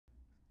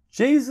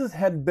Jesus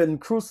had been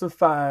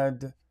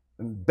crucified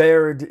and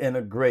buried in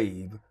a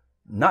grave,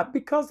 not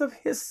because of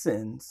his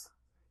sins,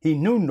 he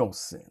knew no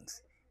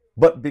sins,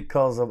 but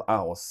because of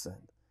our sin.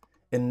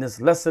 In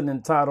this lesson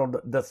entitled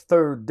The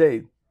Third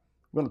Day,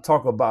 we're going to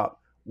talk about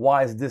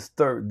why is this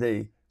third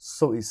day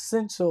so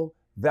essential,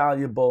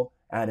 valuable,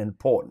 and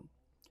important.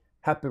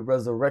 Happy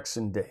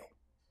Resurrection Day.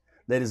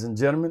 Ladies and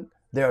gentlemen,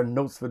 there are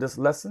notes for this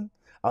lesson.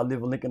 I'll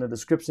leave a link in the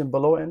description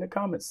below and in the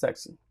comment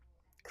section.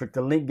 Click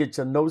the link, get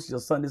your notes, your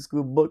Sunday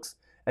school books,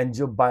 and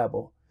your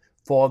Bible.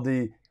 For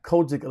the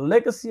Cogic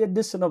Legacy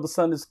edition of the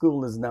Sunday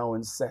School is now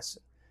in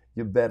session.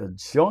 You better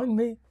join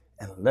me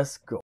and let's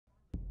go.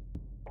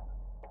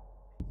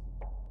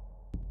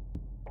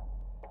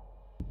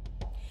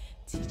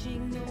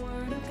 Teaching the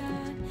Word of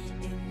God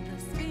in the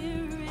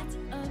spirit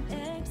of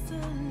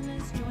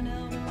excellence. Join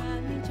Elder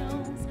Rodney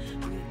Jones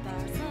with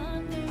our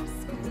Sunday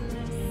school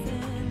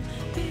lesson.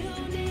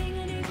 Building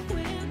and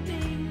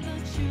equipping the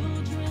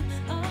children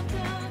of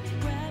God.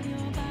 Grab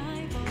your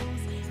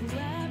Bibles,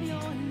 grab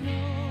your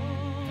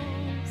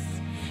notes.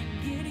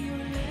 Get your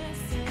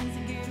lessons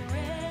and get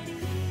ready.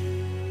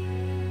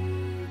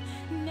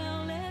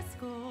 Now let's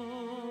go.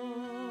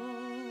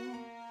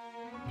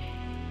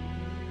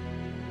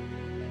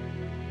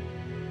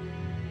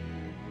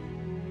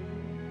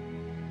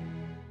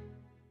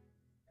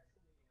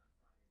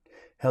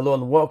 Hello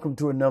and welcome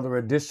to another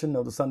edition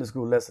of the Sunday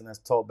School lesson as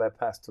taught by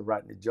Pastor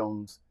Rodney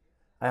Jones.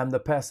 I am the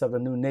pastor of the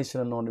New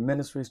Nation Anointed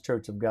Ministries,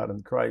 Church of God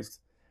in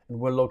Christ, and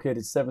we're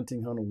located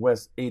 1700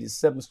 West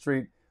 87th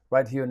Street,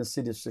 right here in the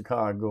city of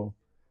Chicago.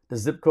 The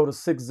zip code is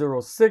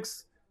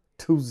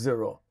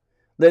 60620.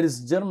 Ladies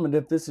and gentlemen,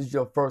 if this is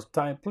your first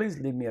time, please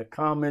leave me a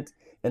comment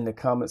in the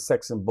comment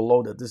section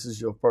below that this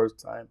is your first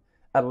time.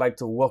 I'd like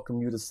to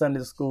welcome you to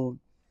Sunday School.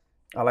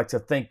 I'd like to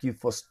thank you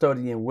for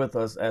studying with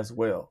us as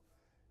well.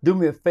 Do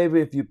me a favor,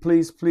 if you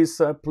please,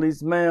 sir,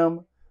 please,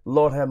 ma'am,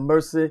 Lord have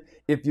mercy,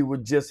 if you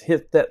would just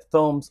hit that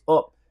thumbs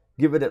up,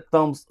 give it a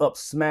thumbs up,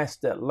 smash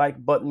that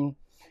like button,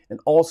 and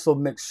also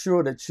make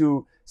sure that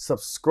you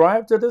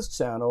subscribe to this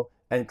channel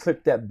and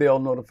click that bell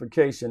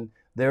notification.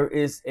 There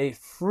is a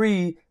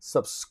free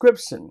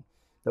subscription.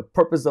 The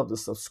purpose of the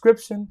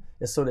subscription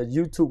is so that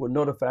YouTube will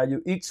notify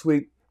you each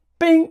week.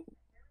 Bing!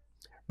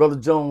 Brother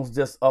Jones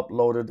just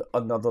uploaded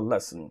another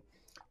lesson.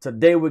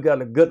 Today we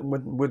got a good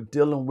one. We're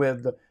dealing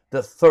with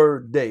the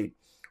third day.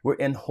 We're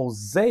in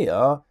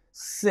Hosea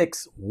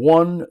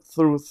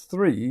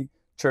 6:1-3,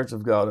 Church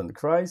of God in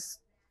Christ.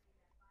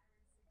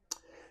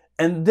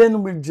 And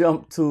then we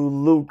jump to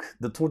Luke,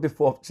 the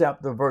 24th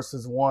chapter,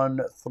 verses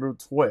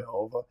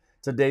 1-12.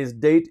 Today's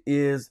date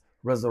is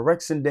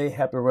Resurrection Day.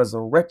 Happy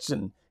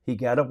Resurrection. He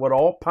got up with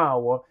all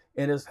power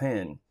in his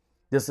hand.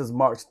 This is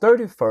March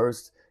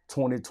 31st,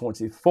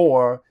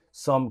 2024.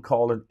 Some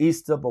call it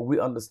Easter, but we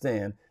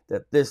understand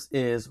that this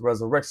is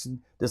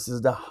resurrection. This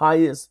is the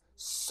highest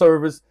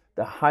service,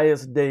 the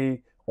highest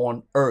day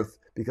on earth,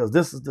 because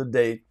this is the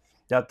day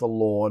that the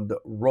Lord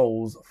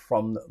rose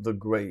from the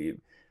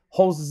grave.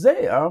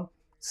 Hosea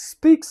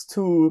speaks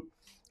to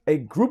a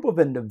group of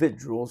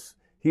individuals.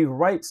 He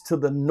writes to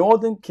the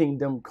northern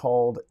kingdom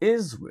called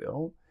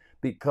Israel,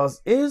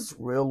 because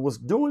Israel was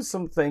doing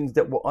some things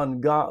that were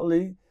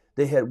ungodly.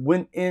 They had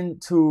went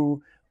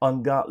into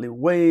ungodly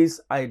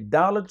ways,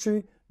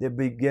 idolatry. They're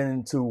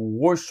beginning to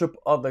worship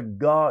other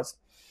gods.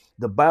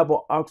 The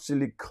Bible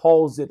actually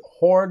calls it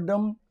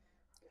whoredom,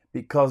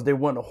 because they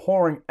went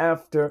whoring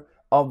after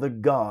other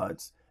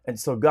gods. And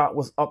so God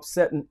was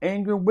upset and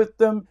angry with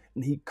them,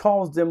 and he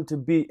caused them to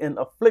be in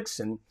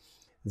affliction.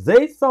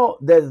 They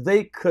thought that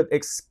they could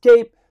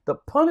escape the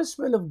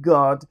punishment of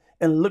God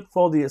and look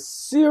for the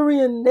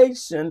Assyrian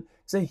nation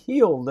to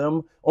heal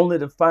them, only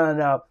to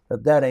find out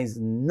that that ain't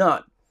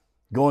not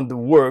going to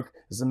work.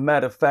 As a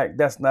matter of fact,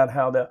 that's not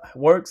how that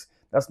works.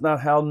 That's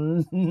not how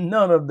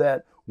none of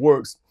that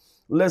works.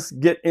 Let's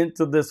get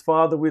into this.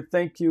 Father, we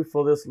thank you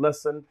for this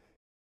lesson.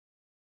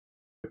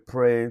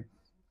 Pray,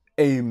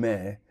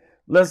 amen.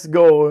 Let's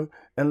go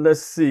and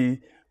let's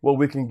see what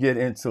we can get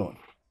into.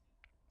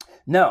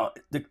 Now,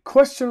 the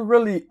question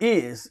really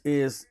is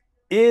this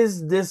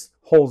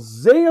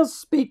Hosea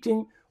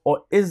speaking,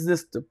 or is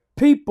this the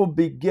people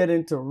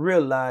beginning to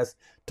realize,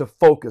 to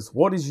focus?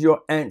 What is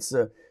your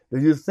answer? Do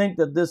you think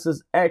that this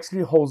is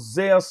actually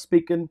Hosea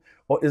speaking,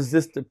 or is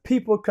this the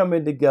people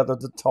coming together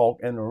to talk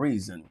and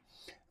reason?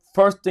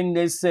 First thing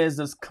they says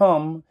is,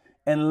 come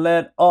and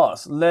let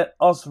us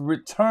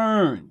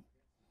return.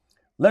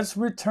 Let's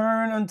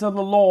return unto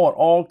the Lord,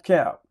 all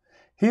cap.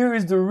 Here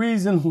is the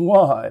reason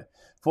why.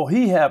 For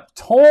he hath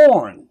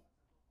torn,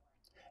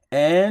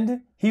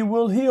 and he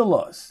will heal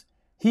us.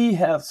 He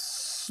hath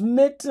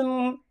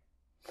smitten,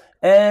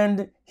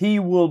 and he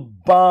will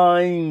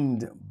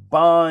bind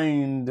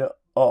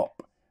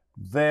up.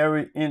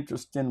 Very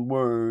interesting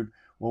word,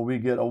 where we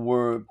get a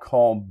word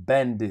called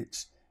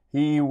bandage.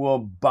 He will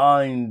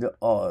bind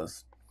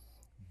us.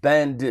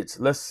 Bandage.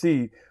 Let's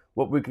see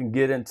what we can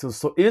get into.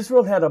 So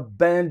Israel had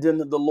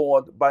abandoned the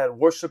Lord by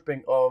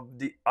worshiping of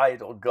the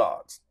idol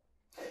gods.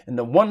 And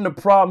one of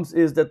the problems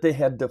is that they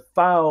had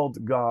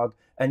defiled God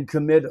and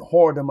committed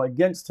whoredom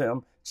against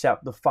him.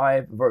 Chapter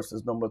 5,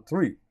 verses number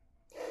 3.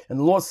 And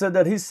the Lord said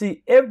that he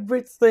see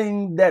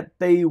everything that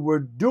they were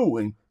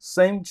doing.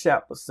 Same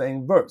chapter,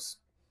 same verse.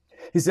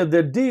 He said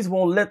their deeds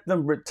won't let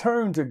them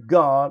return to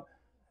God,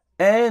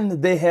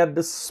 and they had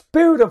the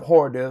spirit of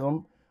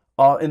whoredom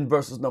in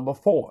verses number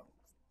 4.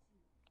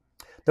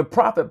 The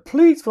prophet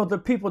pleads for the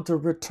people to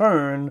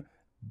return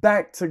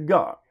back to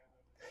God.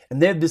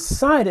 And they've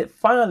decided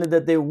finally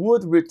that they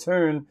would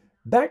return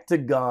back to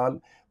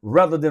God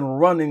rather than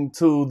running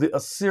to the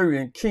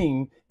Assyrian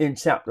king in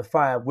chapter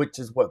 5, which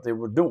is what they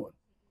were doing.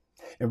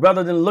 And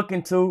rather than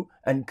looking to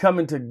and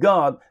coming to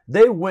God,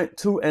 they went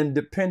to and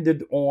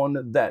depended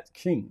on that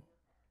king.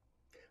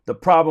 The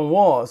problem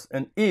was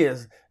and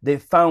is they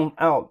found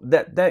out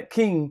that that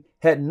king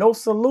had no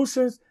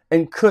solutions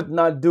and could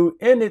not do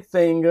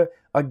anything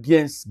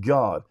against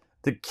God.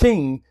 The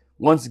king,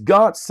 once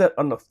God set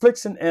an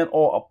affliction and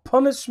or a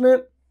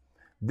punishment,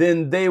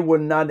 then they were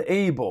not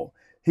able.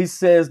 He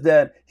says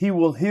that he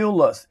will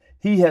heal us.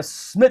 He has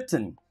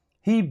smitten.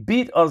 He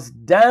beat us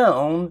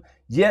down,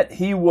 yet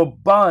he will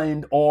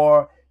bind,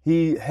 or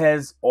he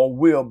has or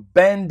will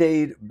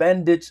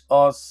bandage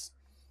us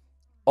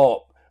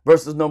up.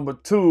 Verses number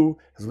 2,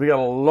 because we got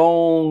a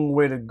long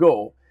way to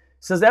go.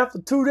 It says, after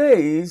 2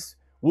 days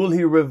will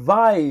he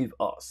revive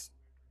us.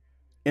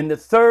 In the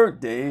third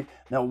day,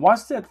 now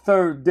watch that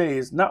third day,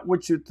 is not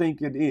what you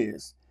think it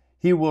is.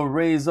 He will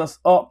raise us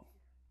up,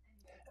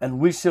 and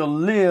we shall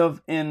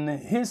live in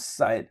his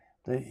sight.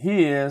 The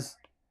his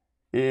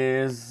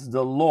is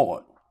the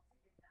Lord.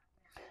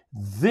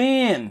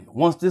 Then,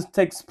 once this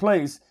takes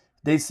place,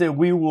 they said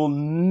we will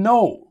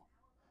know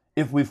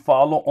if we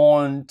follow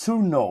on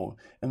to know.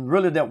 And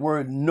really that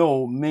word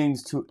know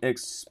means to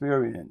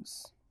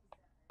experience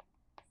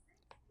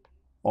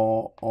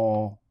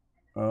or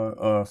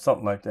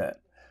something like that.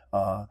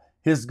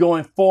 His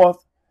going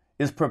forth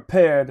is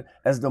prepared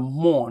as the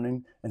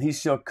morning, and he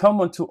shall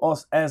come unto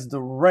us as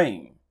the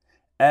rain,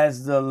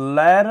 as the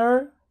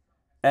latter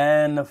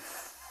and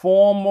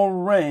former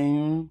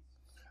rain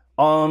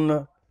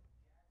on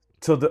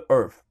to the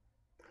earth.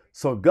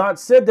 So God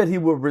said that he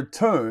will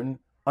return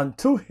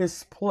unto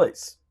his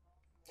place.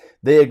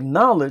 They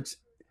acknowledge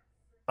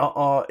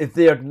if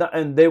they are not,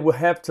 and they will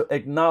have to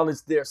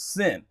acknowledge their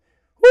sin.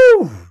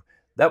 Woo!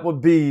 That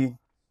would be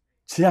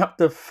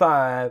chapter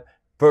 5,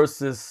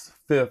 verses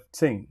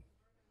 15.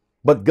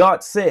 But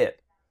God said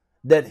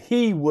that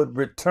he would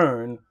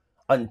return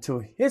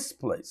unto his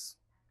place.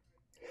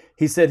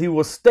 He said he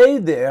will stay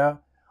there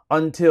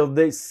until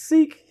they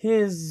seek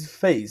his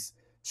face.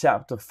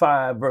 Chapter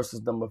 5,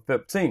 verses number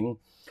 15.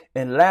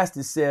 And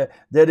lastly said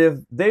that if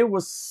they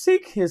will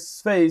seek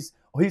his face,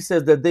 he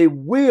says that they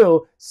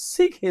will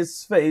seek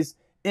his face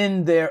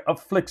in their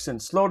affliction.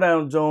 Slow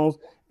down, Jones.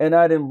 And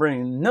I didn't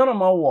bring none of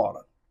my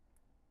water.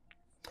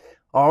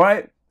 All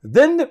right.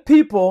 Then the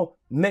people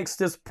makes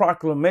this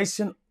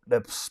proclamation,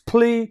 this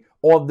plea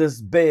or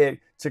this beg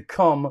to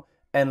come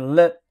and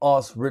let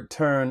us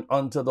return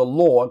unto the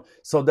Lord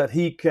so that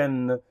he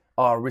can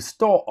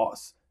restore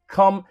us.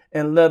 Come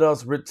and let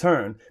us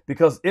return.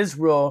 Because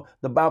Israel,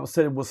 the Bible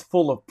said it was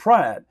full of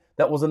pride.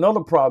 That was another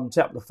problem,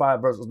 chapter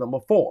 5, verses number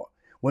 4.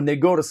 When they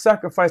go to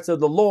sacrifice to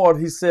the Lord,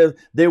 he says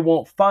they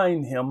won't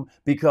find him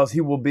because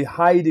he will be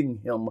hiding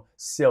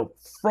himself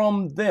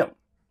from them.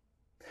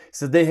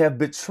 So they have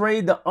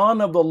betrayed the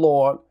honor of the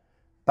Lord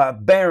by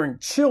bearing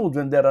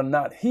children that are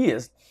not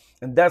his.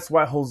 And that's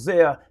why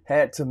Hosea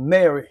had to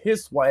marry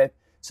his wife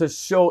to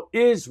show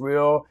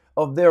Israel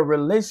of their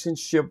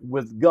relationship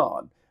with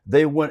God.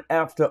 They went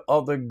after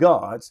other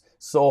gods.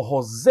 So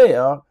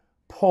Hosea,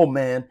 poor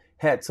man,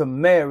 had to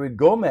marry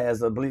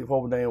Gomez, I believe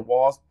her name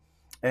was,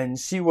 and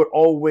she would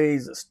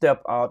always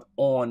step out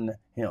on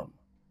him.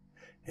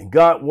 And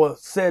God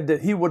said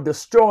that he would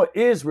destroy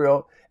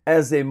Israel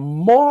as a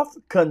moth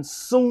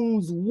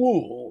consumes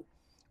wool,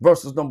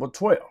 verses number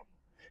 12.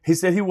 He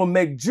said he will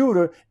make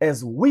Judah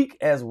as weak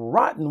as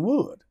rotten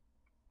wood,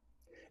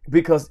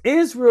 because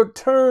Israel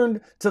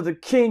turned to the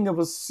king of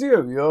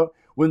Assyria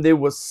when they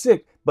were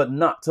sick, but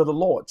not to the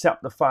Lord.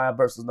 Chapter 5,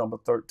 verses number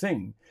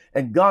 13.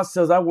 And God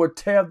says, I will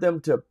tear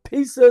them to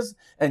pieces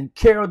and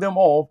carry them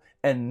off,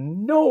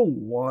 and no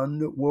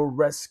one will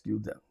rescue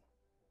them.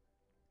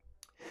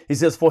 He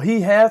says, for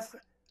he hath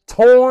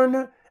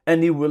torn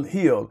and he will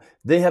heal.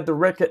 They have to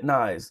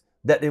recognize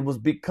that it was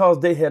because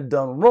they had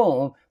done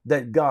wrong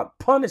that God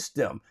punished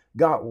them.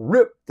 God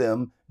ripped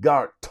them.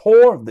 God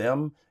tore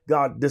them.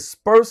 God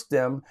dispersed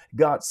them.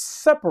 God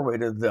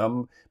separated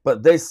them.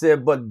 But they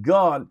said, but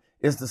God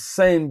is the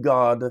same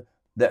God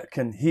that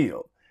can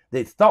heal.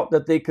 They thought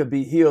that they could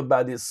be healed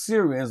by the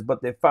Assyrians,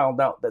 but they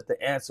found out that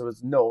the answer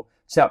is no.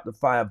 Chapter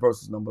 5,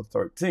 verses number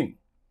 13.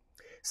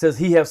 It says,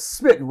 he has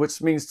smitten,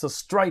 which means to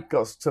strike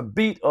us, to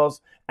beat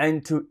us,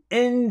 and to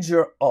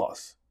injure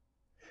us.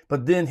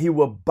 But then he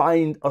will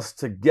bind us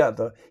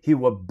together. He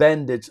will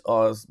bandage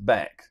us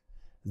back.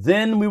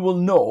 Then we will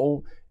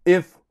know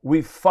if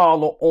we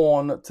follow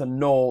on to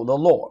know the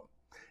Lord.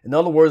 In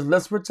other words,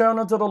 let's return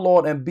unto the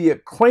Lord and be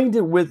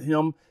acquainted with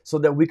him so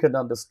that we can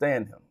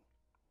understand him.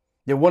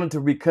 They wanted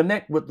to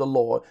reconnect with the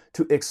Lord,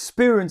 to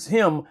experience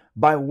him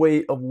by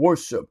way of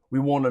worship. We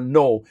want to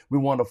know, we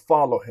want to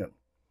follow him.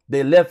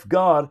 They left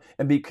God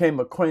and became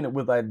acquainted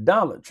with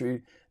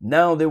idolatry.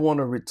 Now they want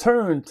to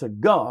return to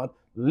God,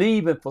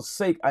 leave and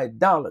forsake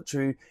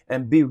idolatry,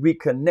 and be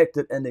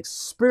reconnected and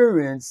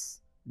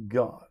experience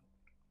God.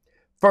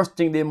 First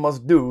thing they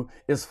must do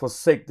is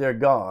forsake their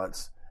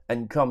gods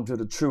and come to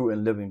the true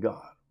and living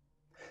God.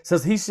 It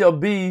says he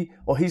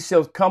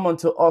shall come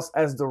unto us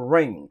as the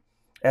rain,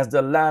 as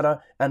the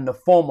latter and the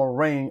former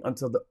rain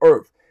unto the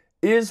earth.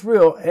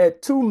 Israel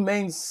had two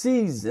main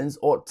seasons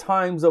or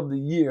times of the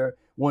year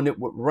when it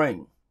would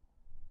rain.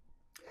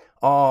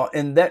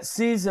 And that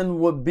season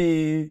would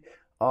be,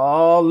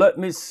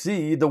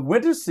 the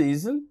winter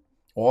season,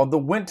 or the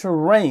winter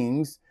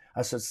rains,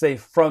 I should say,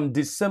 from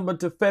December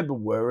to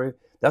February.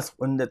 That's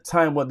when the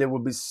time where they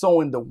would be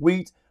sowing the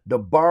wheat, the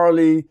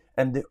barley,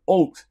 and the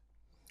oat.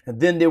 And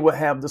then they would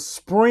have the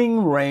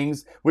spring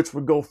rains, which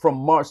would go from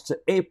March to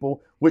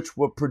April, which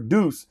would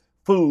produce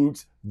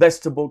foods,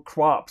 vegetable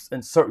crops,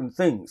 and certain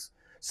things.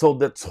 So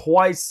the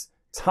twice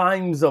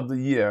times of the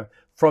year,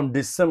 from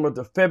December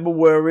to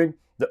February,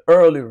 the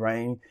early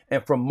rain,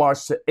 and from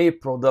March to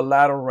April, the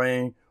latter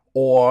rain,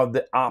 or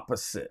the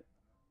opposite.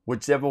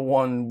 Whichever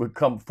one would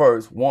come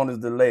first, one is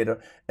the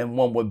later, and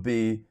one would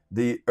be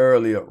the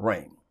earlier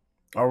rain.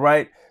 All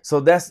right, so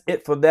that's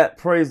it for that.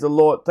 Praise the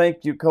Lord.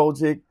 Thank you,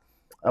 Cogic.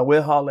 I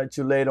will holler at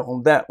you later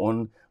on that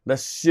one.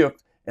 Let's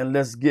shift and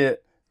let's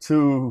get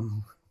to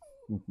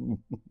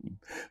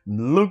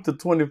Luke, the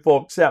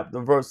 24th chapter,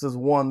 verses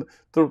 1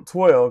 through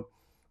 12,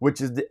 which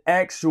is the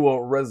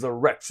actual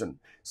resurrection.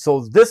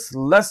 So this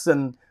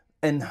lesson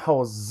in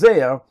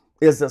Hosea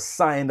is a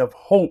sign of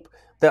hope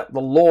that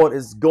the Lord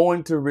is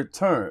going to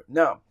return.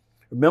 Now,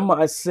 remember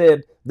I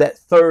said that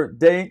third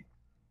day?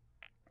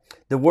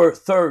 The word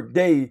third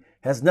day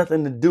has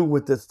nothing to do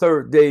with the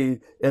third day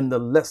in the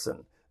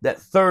lesson. That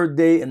third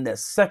day and that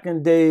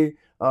second day,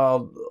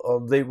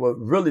 they were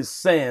really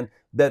saying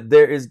that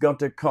there is going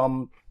to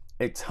come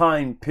a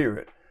time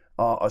period,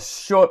 a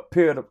short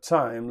period of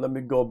time. Let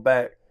me go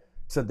back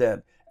to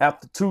that.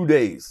 After 2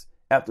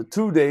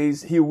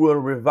 days, he will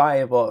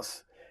revive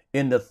us.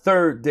 In the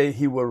third day,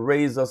 he will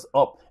raise us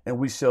up and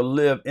we shall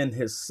live in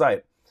his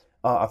sight.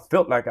 I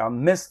felt like I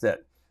missed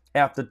that.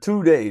 After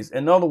 2 days,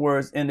 in other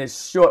words, in a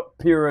short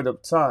period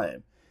of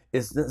time,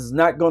 it's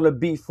not going to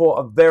be for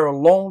a very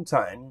long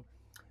time,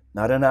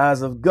 not in the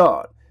eyes of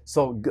God.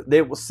 So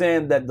they were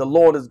saying that the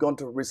Lord is going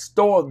to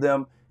restore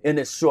them in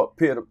a short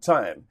period of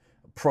time.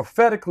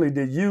 Prophetically,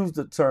 they used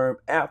the term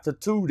after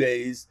 2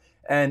 days,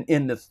 and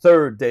in the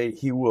third day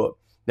he would.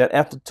 That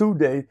after 2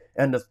 days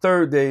and the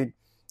third day,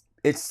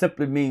 it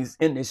simply means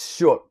in a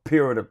short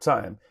period of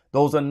time.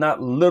 Those are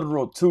not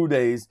literal 2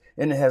 days,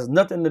 and it has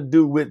nothing to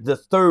do with the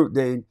third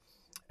day,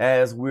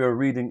 as we are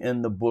reading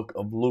in the book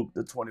of Luke,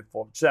 the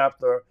 24th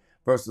chapter,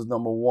 verses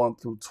number 1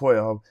 through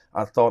 12.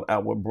 I thought I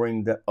would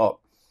bring that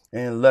up,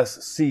 and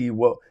let's see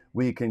what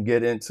we can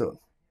get into.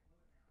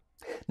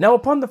 Now,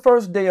 upon the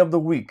first day of the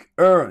week,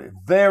 early,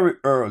 very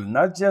early,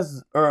 not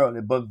just early,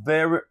 but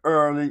very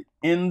early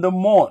in the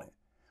morning.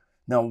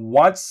 Now,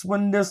 watch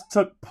when this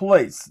took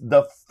place,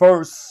 the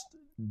first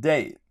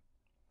day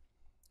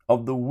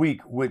of the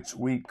week, which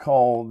we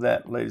call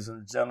that, ladies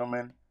and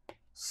gentlemen,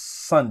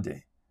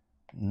 Sunday,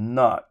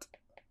 not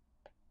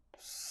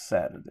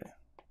Saturday.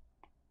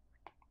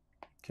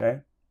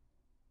 Okay?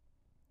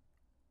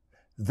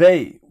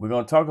 We're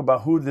going to talk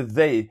about who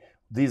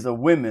these are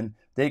women.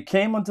 They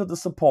came unto the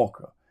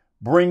sepulchre,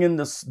 bringing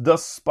the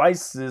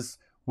spices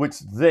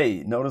which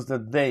notice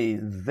that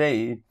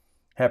they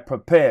had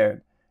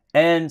prepared,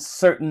 and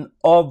certain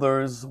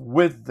others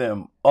with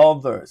them.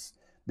 Others.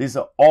 These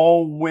are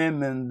all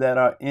women that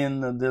are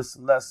in this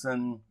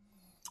lesson.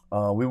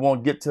 We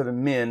won't get to the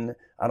men,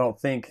 I don't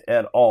think,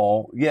 at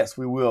all. Yes,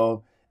 we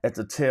will at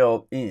the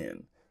tail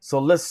end. So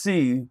let's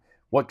see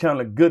what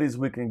kind of goodies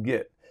we can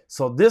get.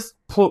 So this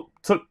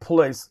took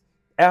place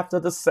after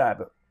the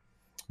Sabbath,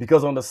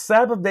 because on the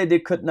Sabbath day they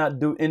could not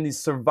do any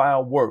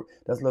servile work.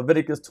 That's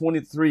Leviticus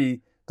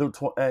 23 through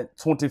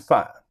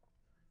 25.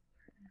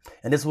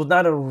 And this was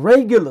not a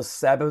regular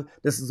Sabbath.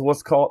 This is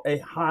what's called a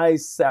high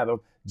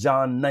Sabbath.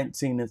 John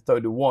 19 and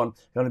 31. I'm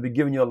going to be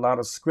giving you a lot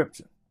of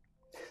scripture.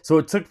 So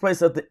it took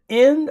place at the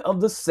end of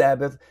the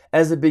Sabbath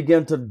as it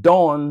began to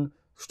dawn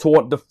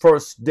toward the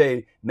first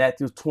day,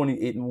 Matthew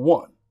 28 and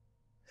 1.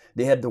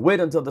 They had to wait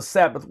until the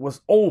Sabbath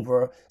was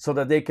over so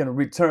that they can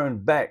return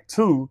back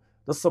to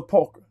the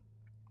sepulchre.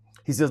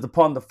 He says,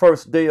 upon the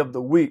first day of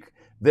the week,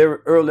 very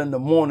early in the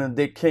morning,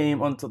 they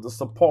came unto the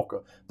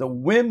sepulchre. The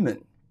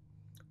women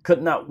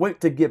could not wait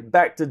to get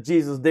back to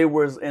Jesus. They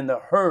were in a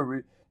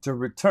hurry to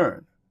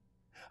return.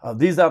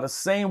 These are the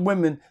same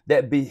women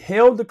that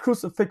beheld the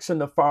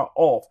crucifixion afar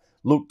off,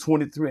 Luke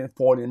 23 and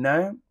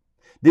 49.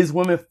 These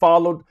women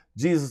followed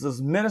Jesus'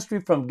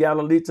 ministry from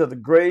Galilee to the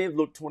grave,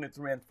 Luke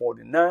 23 and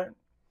 49.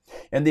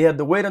 And they had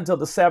to wait until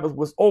the Sabbath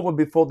was over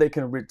before they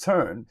can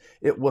return.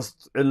 It was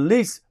at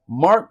least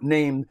Mark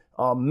named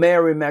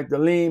Mary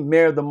Magdalene,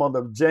 Mary the mother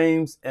of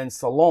James, and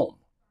Salome.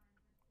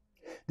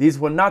 These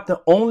were not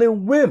the only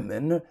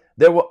women.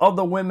 There were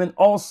other women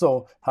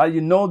also. How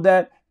you know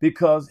that?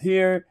 Because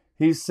here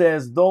he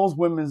says those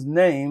women's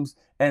names,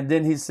 and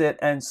then he said,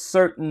 and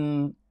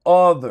certain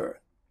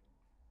other.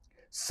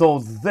 So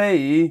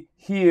they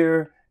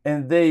here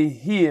and they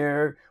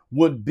here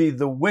would be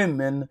the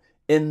women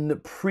in the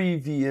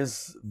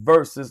previous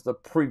verses, the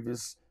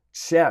previous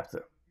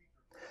chapter.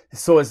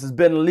 So it has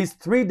been at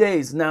least 3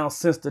 days now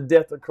since the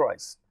death of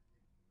Christ.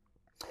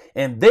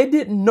 And they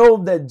didn't know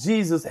that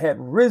Jesus had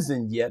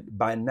risen yet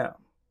by now.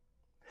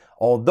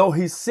 Although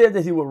he said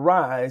that he would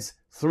rise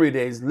 3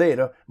 days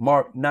later,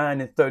 Mark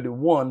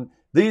 9:31,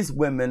 these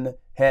women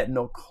had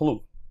no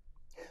clue.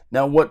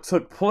 Now, what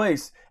took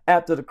place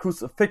after the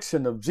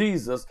crucifixion of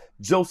Jesus,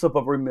 Joseph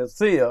of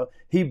Arimathea,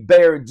 he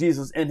buried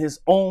Jesus in his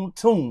own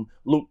tomb,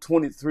 Luke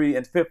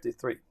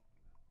 23:53.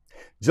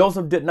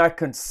 Joseph did not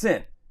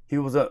consent. He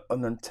was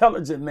an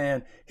intelligent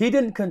man. He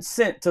didn't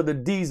consent to the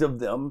deeds of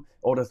them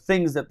or the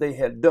things that they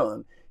had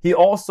done. He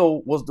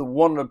also was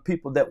one of the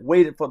people that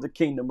waited for the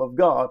kingdom of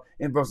God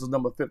in verses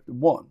number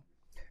 51.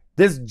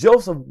 This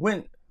Joseph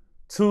went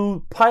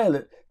to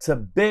Pilate to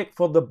beg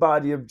for the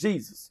body of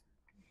Jesus.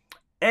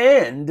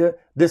 And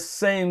this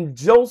same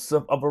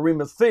Joseph of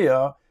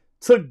Arimathea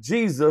took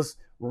Jesus,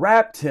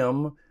 wrapped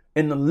him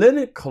in the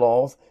linen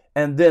cloth,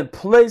 and then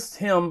placed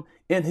him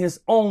in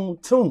his own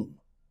tomb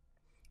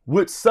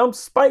with some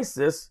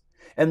spices.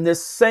 And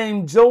this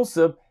same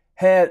Joseph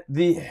had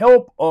the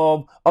help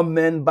of a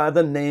man by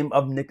the name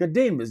of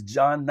Nicodemus,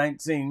 John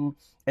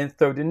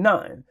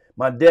 19:39.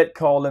 My dad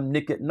called him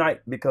Nick at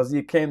night because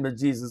he came to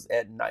Jesus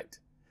at night.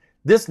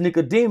 This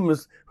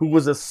Nicodemus, who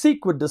was a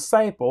secret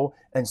disciple,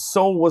 and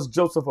so was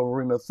Joseph of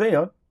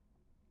Arimathea,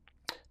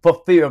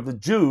 for fear of the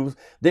Jews,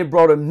 they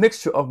brought a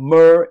mixture of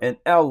myrrh and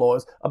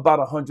aloes, about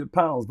 100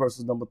 pounds,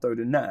 verses number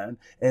 39.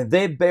 And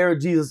they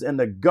buried Jesus in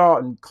the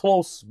garden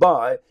close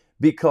by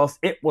because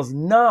it was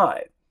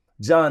nigh.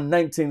 John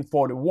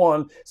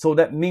 19:41. So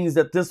that means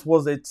that this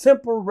was a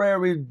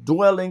temporary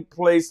dwelling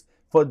place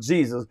for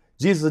Jesus.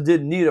 Jesus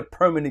didn't need a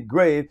permanent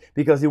grave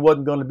because he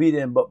wasn't going to be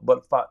there in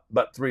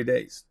but 3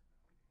 days.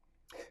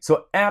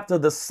 So after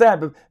the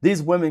Sabbath,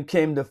 these women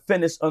came to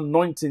finish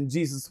anointing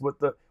Jesus with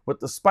the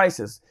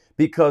spices,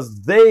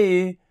 because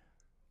they,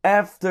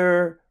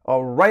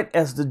 right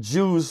as the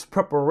Jews'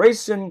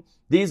 preparation,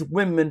 these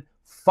women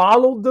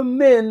followed the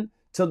men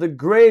to the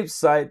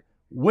gravesite,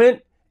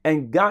 went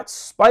and got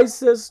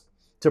spices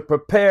to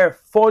prepare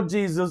for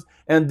Jesus,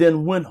 and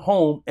then went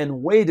home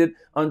and waited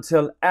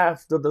until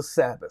after the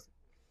Sabbath.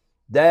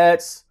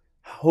 That's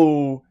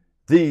who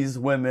these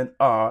women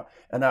are.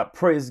 And I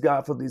praise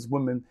God for these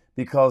women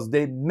because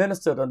they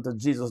ministered unto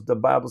Jesus, the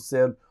Bible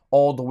said,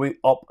 all the way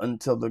up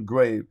until the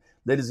grave.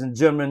 Ladies and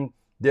gentlemen,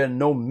 there are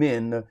no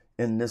men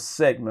in this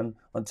segment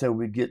until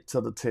we get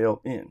to the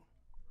tail end.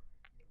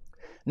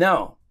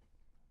 Now,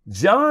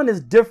 John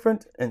is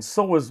different, and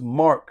so is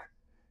Mark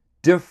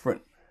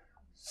different.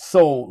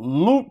 So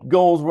Luke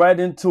goes right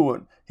into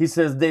it. He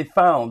says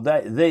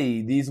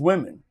these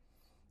women,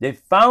 they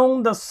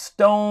found the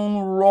stone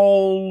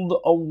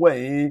rolled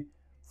away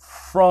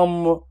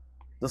from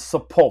the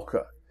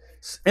sepulcher.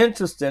 It's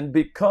interesting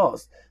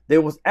because they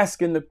was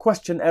asking the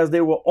question as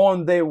they were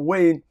on their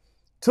way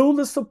to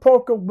the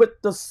sepulcher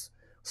with the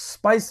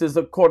spices,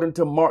 according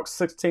to Mark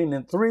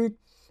 16:3.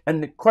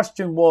 And the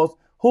question was,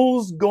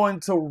 who's going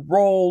to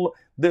roll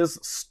this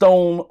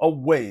stone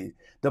away?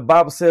 The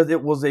Bible says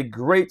it was a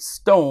great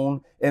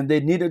stone, and they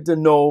needed to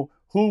know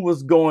who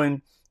was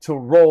going to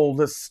roll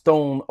this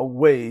stone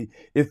away.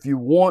 If you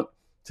want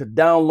to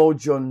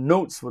download your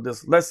notes for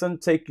this lesson,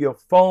 take your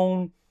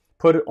phone,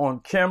 put it on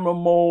camera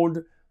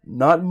mode,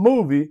 not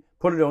movie,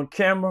 put it on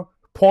camera,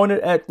 point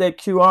it at that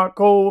QR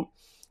code.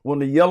 When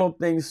the yellow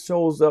thing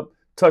shows up,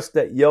 touch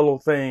that yellow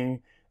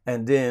thing,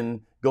 and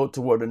then go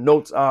to where the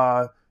notes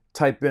are,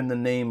 type in the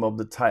name of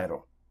the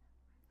title.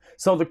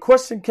 So the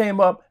question came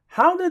up,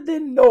 how did they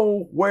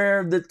know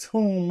where the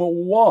tomb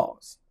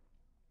was?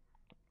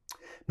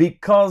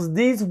 Because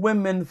these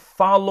women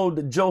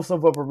followed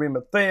Joseph of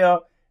Arimathea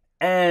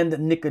and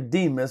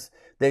Nicodemus.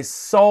 They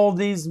saw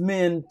these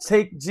men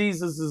take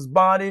Jesus'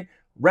 body,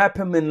 wrap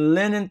him in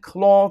linen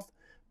cloth,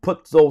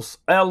 put those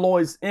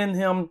alloys in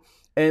him,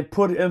 and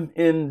put him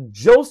in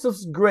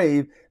Joseph's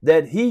grave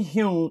that he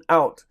hewn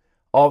out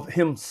of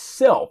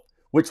himself,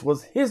 which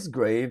was his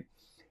grave.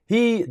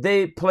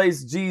 They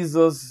placed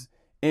Jesus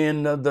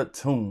in the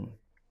tomb.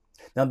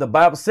 Now the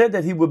Bible said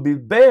that he would be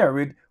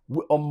buried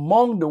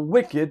among the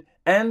wicked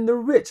and the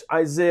rich,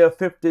 Isaiah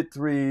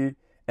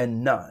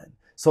 53:9.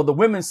 So the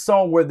women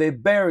saw where they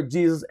buried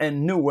Jesus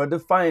and knew where to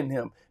find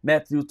him,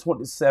 Matthew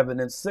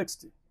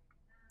 27:60.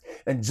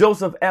 And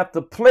Joseph,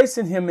 after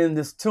placing him in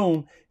this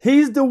tomb,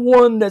 he's the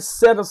one that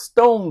set a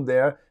stone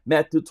there,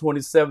 Matthew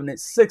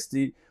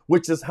 27:60,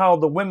 which is how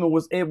the women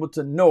was able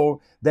to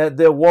know that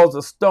there was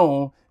a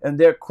stone. And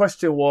their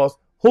question was,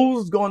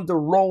 who's going to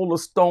roll the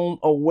stone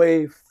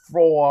away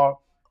for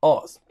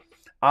us?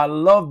 I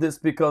love this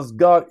because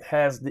God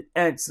has the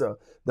answer.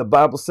 The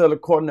Bible said,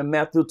 according to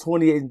Matthew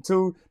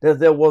 28:2, that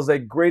there was a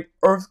great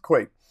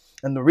earthquake.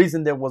 And the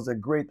reason there was a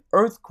great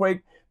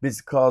earthquake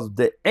is because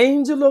the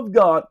angel of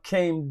God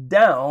came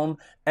down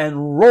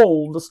and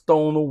rolled the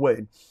stone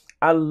away.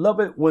 I love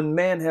it when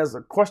man has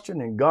a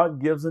question and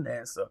God gives an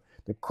answer.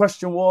 The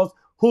question was,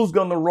 who's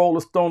going to roll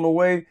the stone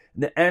away?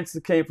 And the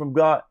answer came from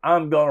God,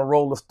 I'm going to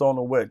roll the stone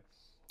away.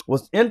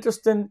 What's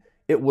interesting,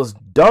 it was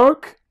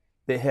dark.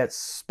 They had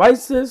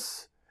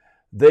spices.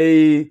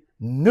 They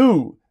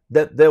knew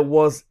that there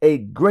was a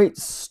great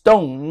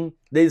stone,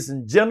 ladies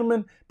and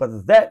gentlemen,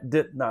 but that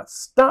did not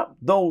stop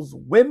those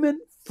women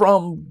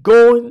from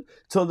going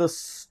to the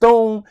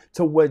stone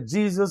to where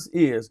Jesus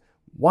is.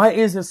 Why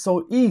is it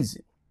so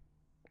easy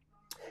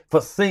for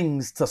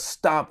things to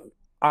stop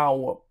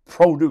our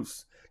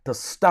produce, to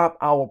stop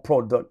our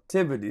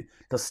productivity,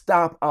 to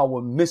stop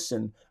our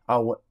mission,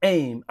 our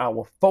aim,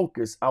 our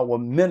focus, our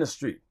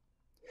ministry?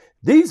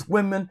 These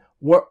women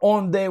were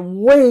on their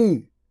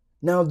way.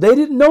 Now, they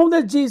didn't know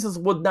that Jesus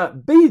would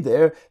not be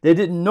there. They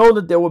didn't know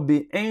that there would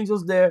be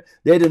angels there.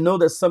 They didn't know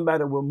that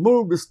somebody would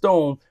move the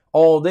stone.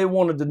 All they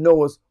wanted to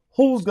know is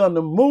who's going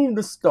to move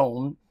the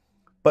stone,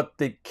 but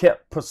they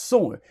kept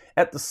pursuing.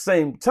 At the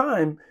same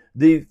time,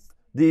 these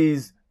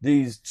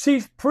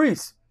chief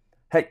priests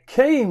had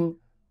came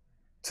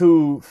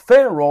to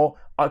Pharaoh,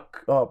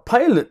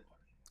 Pilate,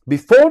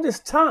 before this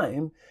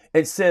time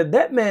and said,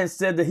 that man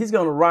said that he's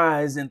going to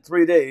rise in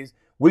 3 days.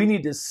 We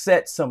need to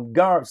set some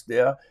guards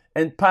there.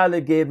 And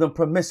Pilate gave them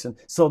permission.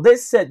 So they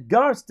set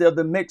guards there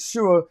to make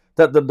sure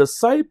that the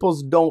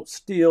disciples don't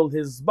steal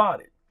his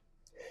body.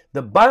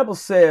 The Bible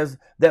says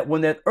that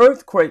when that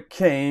earthquake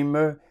came,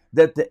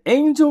 that the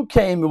angel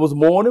came, it was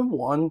more than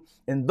one,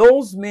 and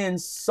those men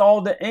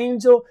saw the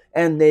angel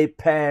and they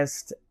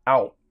passed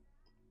out.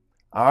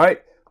 All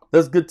right,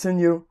 let's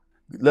continue.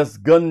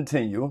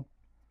 Continue.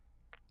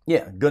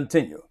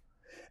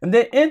 And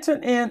they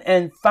entered in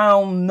and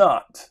found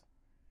not.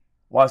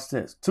 Watch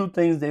this. Two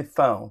things they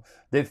found.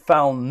 They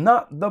found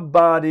not the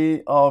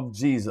body of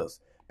Jesus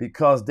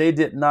because they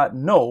did not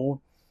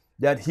know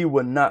that he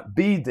would not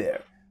be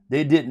there.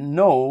 They didn't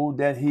know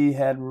that he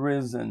had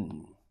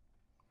risen,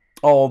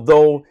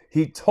 although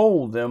he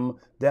told them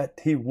that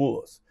he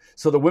was.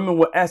 So the women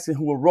were asking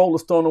who would roll the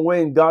stone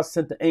away, and God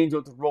sent the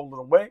angel to roll it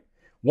away.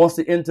 Once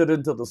they entered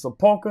into the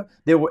sepulchre,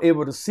 they were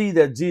able to see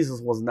that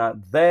Jesus was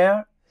not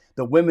there.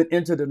 The women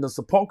entered in the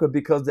sepulchre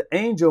because the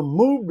angel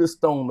moved the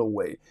stone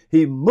away.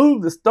 He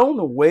moved the stone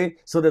away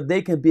so that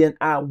they can be an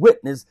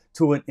eyewitness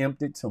to an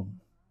empty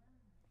tomb.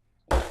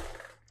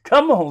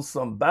 Come on,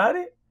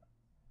 somebody.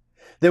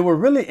 They were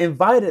really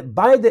invited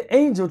by the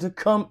angel to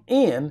come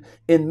in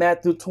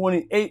Matthew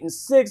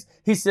 28:6.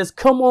 He says,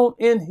 come on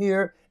in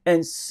here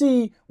and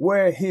see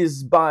where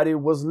his body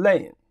was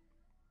laying.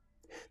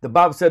 The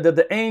Bible said that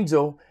the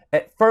angel,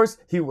 at first,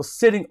 he was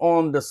sitting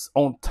on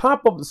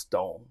top of the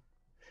stone.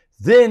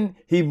 Then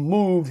he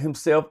moved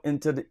himself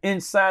into the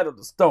inside of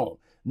the stone.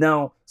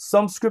 Now,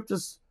 some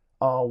scriptures,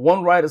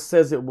 one writer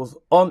says it was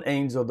an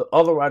angel. The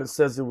other writer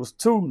says it was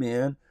two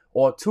men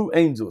or two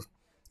angels.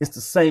 It's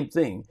the same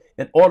thing.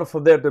 In order for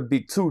there to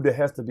be two, there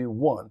has to be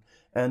one.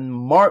 And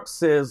Mark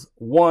says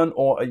one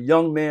or a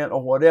young man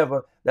or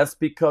whatever. That's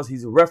because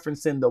he's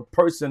referencing the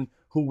person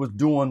who was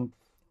doing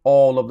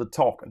all of the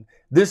talking.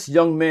 This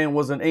young man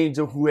was an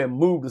angel who had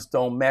moved the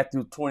stone,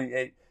 Matthew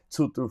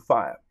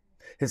 28:2-5.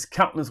 His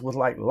countenance was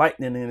like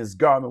lightning and his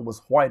garment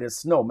was white as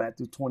snow,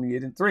 Matthew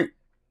 28:3.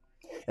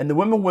 And the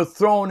women were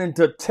thrown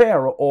into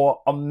terror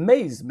or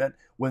amazement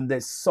when they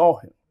saw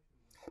him.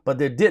 But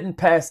they didn't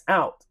pass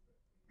out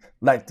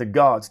like the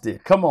gods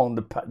did. Come on,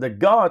 the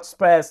gods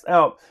passed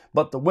out,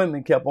 but the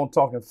women kept on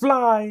talking,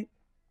 fly.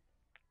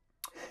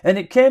 And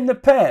it came to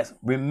pass.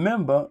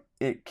 Remember,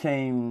 it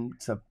came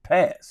to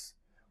pass,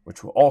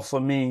 which will also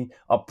mean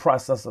a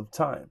process of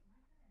time.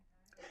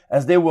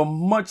 As they were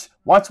much,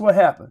 watch what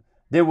happened.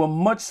 They were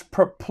much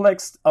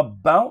perplexed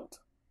about.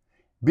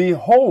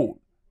 Behold,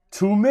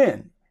 two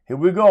men, here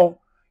we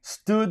go,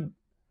 stood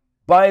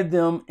by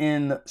them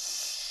in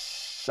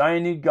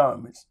shiny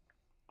garments.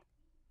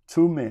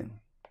 Two men,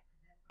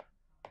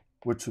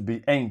 which would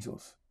be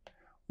angels.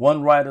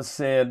 One writer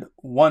said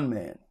one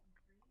man.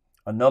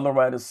 Another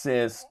writer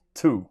says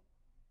two.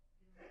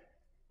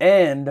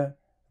 And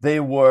they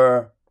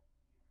were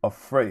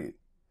afraid.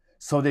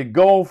 So they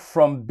go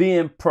from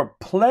being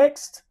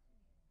perplexed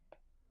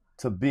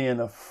to being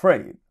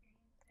afraid,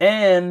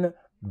 and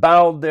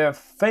bowed their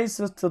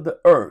faces to the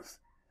earth.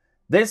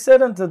 They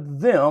said unto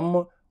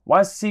them,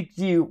 why seek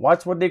ye,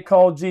 watch what they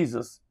call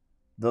Jesus,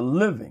 the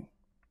living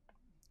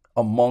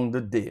among the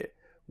dead?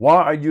 Why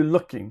are you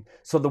looking?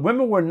 So the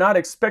women were not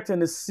expecting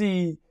to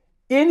see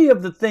any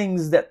of the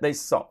things that they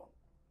saw.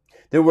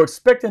 They were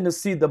expecting to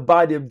see the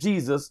body of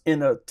Jesus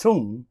in a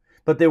tomb,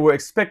 but they were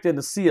expecting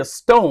to see a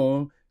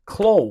stone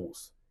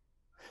closed.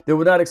 They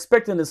were not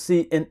expecting to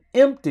see an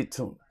empty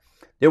tomb.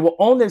 They were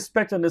only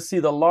expecting to see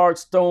the large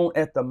stone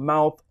at the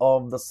mouth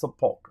of the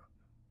sepulchre.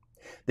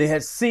 They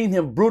had seen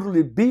him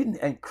brutally beaten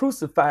and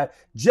crucified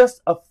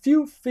just a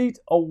few feet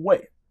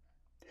away.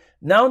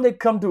 Now they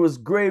come to his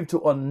grave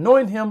to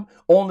anoint him,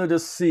 only to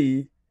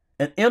see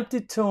an empty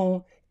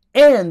tomb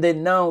And they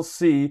now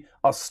see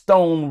a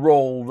stone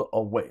rolled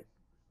away.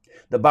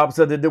 The Bible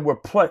said that they were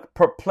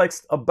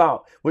perplexed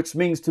about, which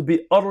means to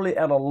be utterly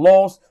at a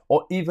loss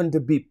or even to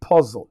be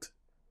puzzled.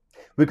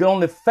 We could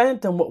only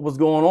phantom what was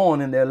going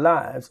on in their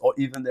lives or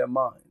even their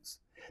minds.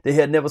 They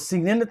had never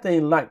seen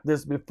anything like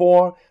this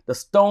before. The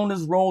stone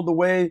is rolled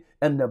away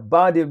and the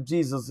body of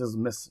Jesus is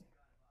missing.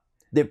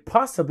 They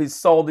possibly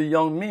saw the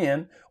young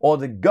men or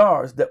the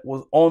guards that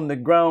was on the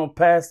ground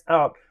pass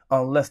out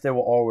unless they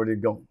were already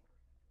gone.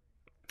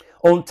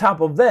 On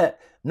top of that,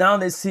 now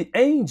they see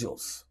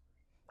angels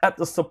at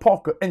the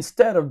sepulchre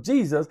instead of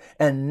Jesus,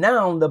 and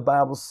now the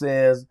Bible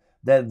says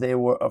that they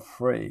were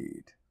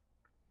afraid.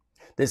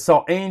 They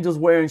saw angels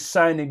wearing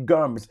shiny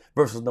garments,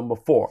 verses number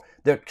 4.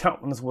 Their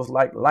countenance was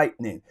like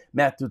lightning,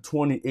 Matthew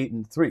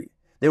 28:3.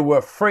 They were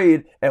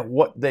afraid at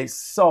what they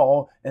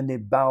saw, and they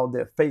bowed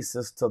their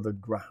faces to the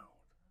ground.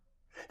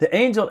 The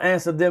angel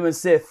answered them and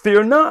said,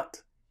 "Fear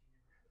not,"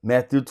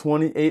 Matthew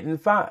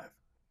 28:5.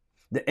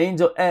 The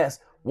angel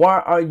asked,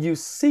 "Why are you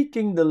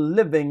seeking the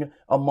living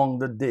among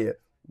the dead?"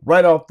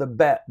 Right off the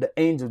bat, the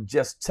angel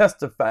just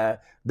testified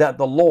that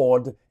the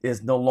Lord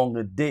is no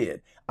longer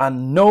dead. I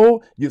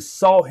know you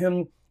saw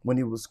him when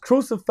he was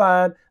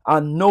crucified. I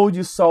know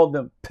you saw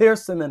them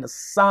pierce him in the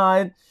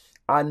side.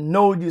 I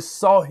know you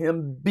saw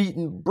him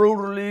beaten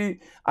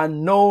brutally. I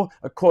know,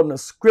 according to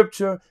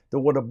scripture, that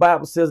what the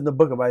Bible says in the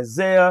book of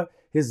Isaiah,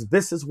 his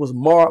visage was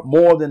marred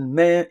more than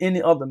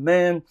any other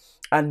man.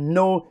 I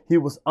know he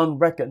was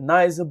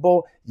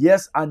unrecognizable.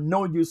 Yes, I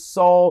know you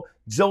saw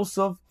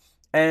Joseph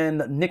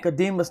and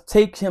Nicodemus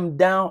take him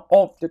down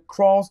off the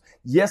cross.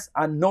 Yes,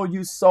 I know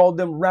you saw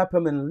them wrap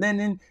him in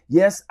linen.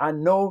 Yes, I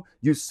know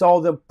you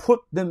saw them put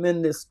them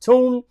in this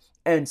tomb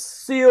and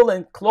seal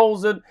and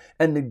close it,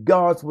 and the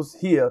guards was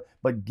here.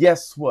 But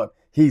guess what?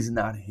 He's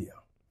not here.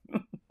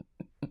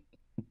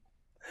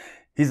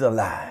 He's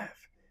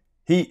alive.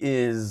 He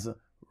is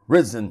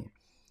risen,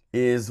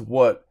 is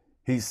what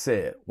he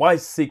said. Why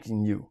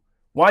seeking you?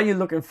 Why are you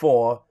looking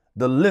for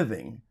the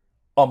living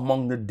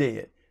among the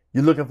dead?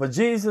 You're looking for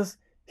Jesus?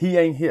 He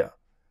ain't here,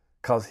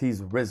 because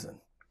he's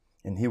risen.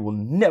 And he will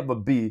never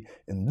be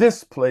in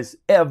this place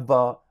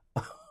ever.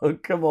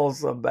 Come on,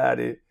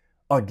 somebody,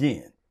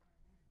 again.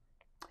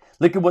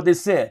 Look at what they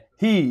said.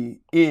 He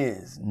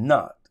is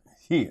not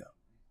here.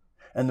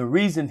 And the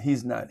reason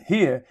he's not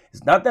here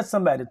is not that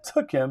somebody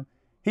took him.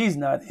 He's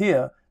not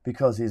here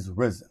because he's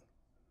risen.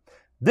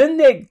 Then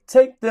they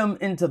take them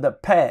into the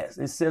past.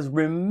 It says,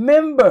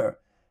 remember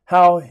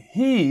how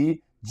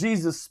he,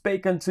 Jesus,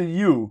 spake unto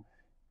you.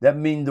 That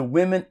means the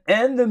women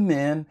and the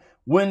men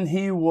when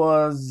he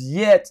was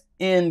yet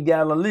in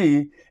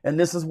Galilee. And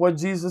this is what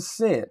Jesus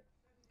said.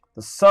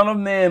 The Son of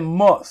Man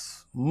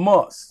must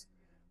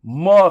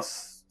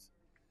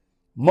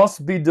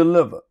be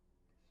delivered.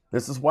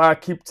 This is why I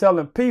keep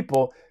telling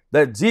people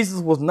that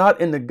Jesus was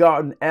not in the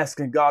garden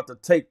asking God to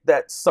take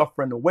that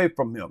suffering away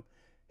from him.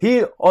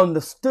 He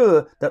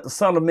understood that the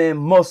Son of Man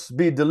must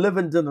be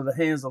delivered into the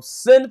hands of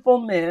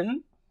sinful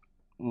men.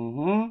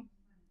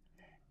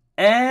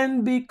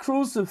 And be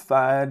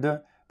crucified,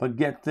 but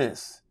get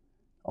this,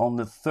 on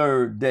the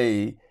third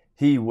day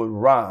he would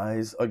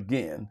rise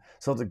again.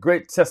 So the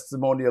great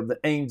testimony of the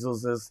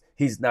angels is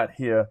he's not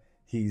here,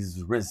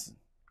 he's risen.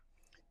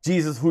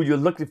 Jesus, who you're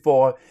looking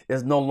for,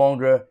 is no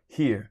longer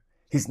here.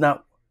 He's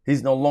no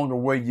longer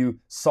where you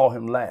saw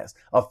him last.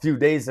 A few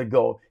days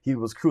ago, he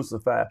was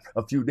crucified.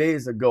 A few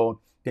days ago,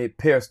 they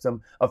pierced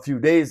him. A few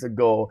days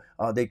ago,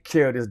 they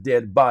carried his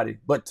dead body.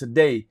 But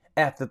today,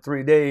 after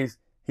 3 days,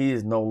 he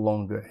is no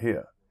longer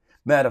here.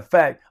 Matter of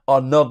fact,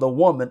 another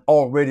woman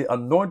already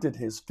anointed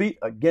his feet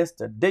against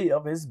the day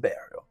of his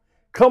burial.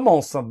 Come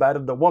on, somebody,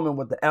 the woman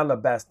with the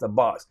alabaster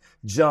box,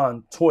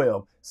 John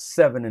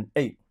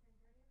 12:7-8.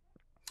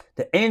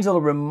 The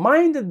angel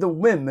reminded the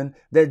women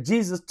that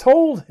Jesus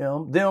told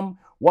them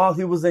while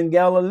he was in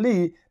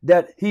Galilee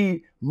that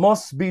he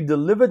must be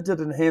delivered to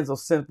the hands of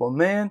sinful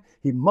man.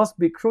 He must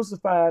be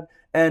crucified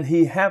and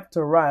he have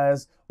to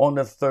rise on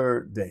the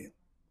third day.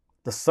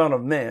 The Son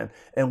of Man.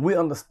 And we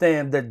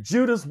understand that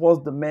Judas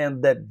was the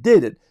man that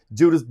did it.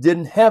 Judas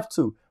didn't have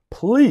to.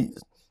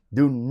 Please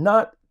do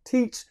not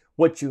teach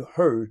what you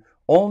heard.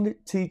 Only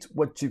teach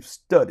what you've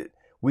studied.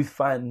 We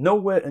find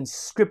nowhere in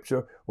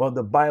scripture where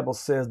the Bible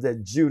says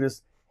that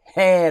Judas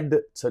had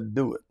to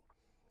do it.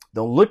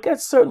 Don't look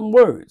at certain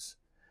words.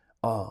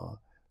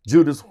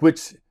 Judas,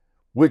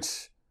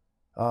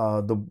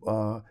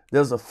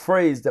 there's a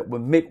phrase that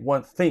would make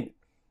one think,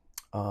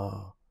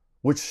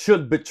 which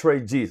should betray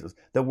Jesus.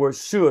 The word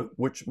should,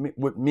 which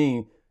would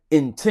mean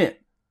intent,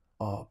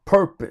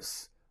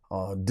 purpose,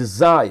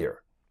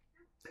 desire.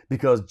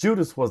 Because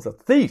Judas was a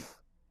thief.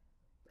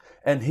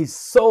 And he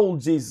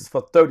sold Jesus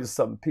for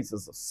 30-something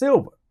pieces of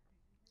silver.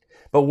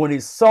 But when he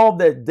saw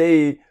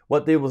that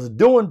what they was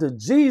doing to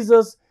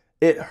Jesus,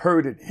 it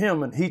hurted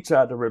him and he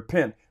tried to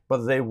repent,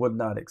 but they would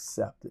not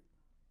accept it.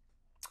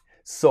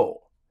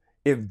 So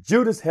if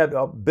Judas had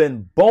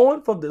been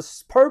born for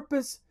this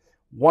purpose,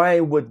 why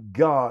would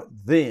God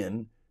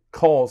then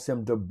cause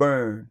him to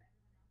burn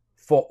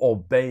for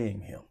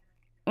obeying him?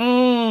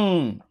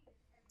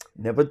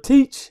 Never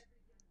teach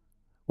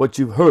what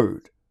you've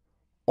heard,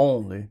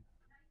 only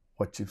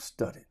what you've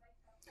studied.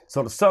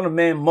 So the Son of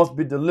Man must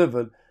be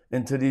delivered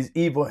into these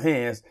evil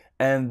hands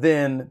and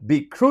then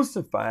be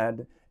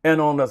crucified.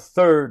 And on the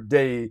third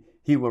day,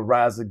 he will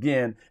rise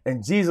again.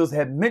 And Jesus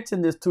had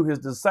mentioned this to his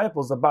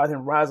disciples about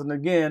him rising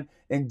again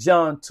in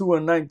John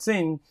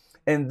 2:19.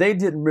 And they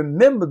didn't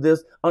remember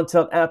this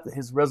until after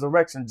his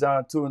resurrection,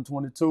 John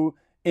 2:22,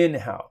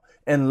 anyhow.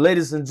 And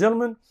ladies and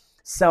gentlemen,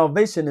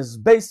 salvation is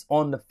based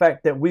on the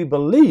fact that we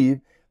believe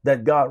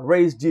that God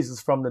raised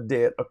Jesus from the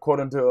dead,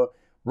 according to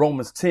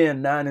Romans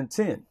 10:9 and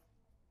 10.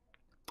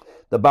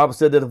 The Bible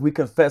said that if we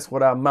confess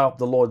with our mouth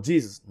the Lord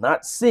Jesus,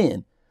 not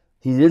sin.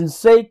 He didn't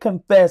say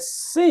confess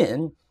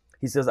sin.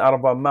 He says out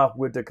of our mouth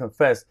we're to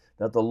confess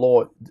that the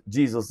Lord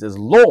Jesus is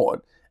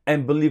Lord,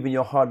 and believe in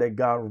your heart that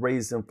God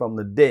raised him from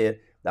the dead,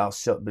 thou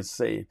shalt be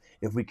saved.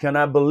 If we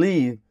cannot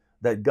believe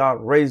that God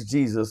raised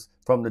Jesus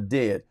from the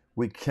dead,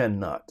 we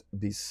cannot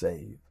be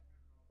saved.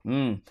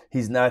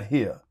 He's not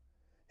here.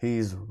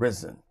 He's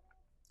risen.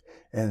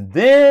 And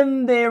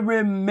then they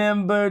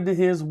remembered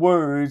his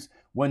words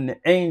when the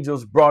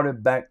angels brought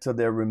it back to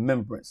their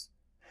remembrance.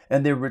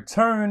 And they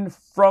returned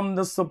from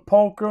the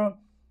sepulchre,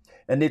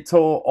 and they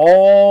told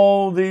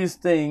all these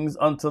things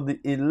unto the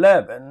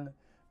 11,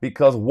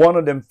 because one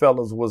of them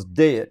fellows was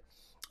dead.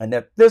 And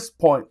at this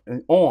point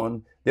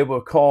on, they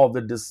were called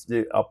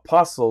the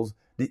apostles,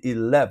 the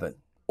 11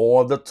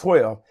 or the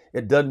 12.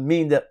 It doesn't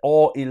mean that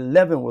all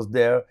 11 was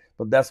there,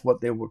 but that's what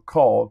they were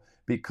called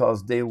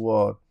because they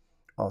were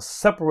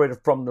separated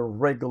from the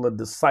regular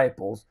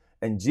disciples,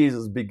 and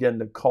Jesus began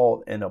to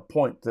call and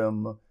appoint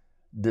them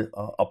the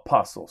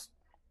apostles.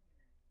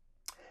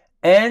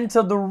 And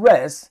to the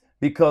rest,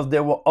 because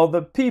there were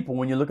other people.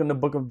 When you look in the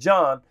book of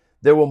John,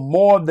 there were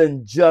more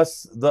than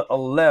just the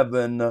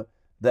 11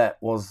 that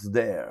was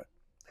there.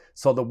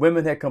 So the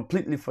women had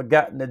completely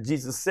forgotten that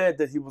Jesus said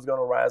that he was going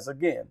to rise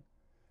again.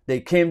 They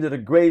came to the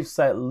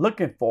gravesite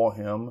looking for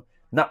him,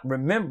 not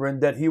remembering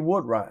that he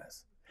would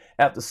rise.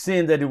 After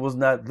seeing that he was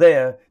not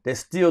there, they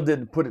still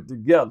didn't put it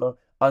together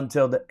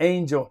until the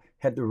angel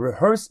had to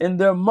rehearse in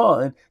their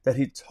mind that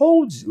he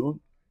told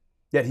you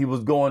that he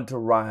was going to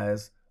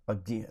rise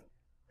again.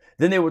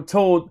 Then they were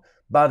told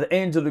by the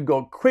angel to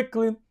go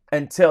quickly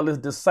and tell his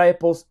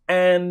disciples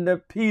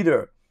and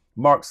Peter.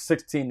 Mark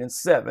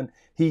 16:7.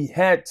 He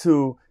had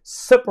to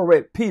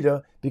separate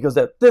Peter because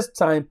at this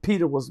time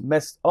Peter was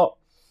messed up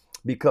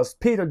because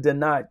Peter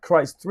denied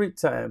Christ 3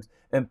 times,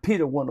 and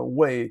Peter went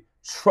away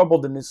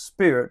troubled in his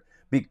spirit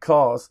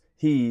because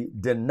he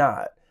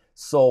denied.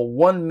 So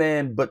one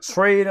man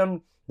betrayed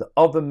him, the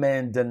other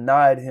man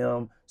denied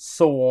him,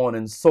 so on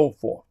and so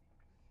forth.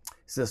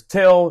 He says,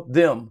 tell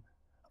them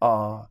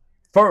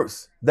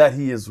first that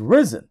he is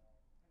risen.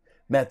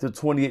 Matthew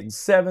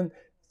 28:7.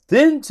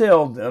 Then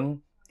tell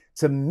them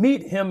to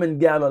meet him in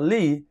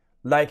Galilee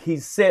like he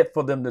said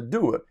for them to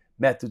do it.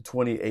 Matthew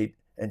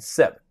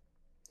 28:7.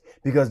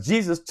 Because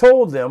Jesus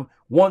told them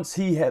once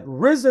he had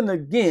risen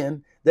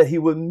again that he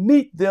would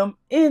meet them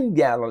in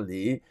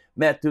Galilee.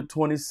 Matthew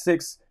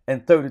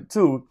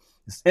 26:32.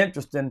 It's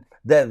interesting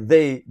that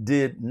they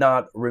did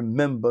not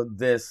remember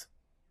this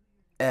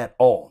at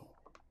all.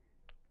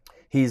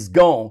 He's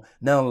gone.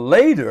 Now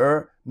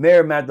later,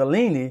 Mary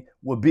Magdalene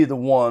would be the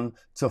one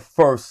to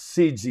first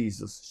see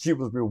Jesus. She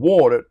was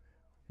rewarded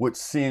with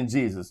seeing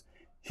Jesus.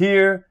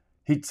 Here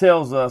he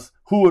tells us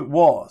who it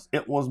was.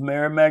 It was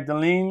Mary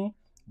Magdalene,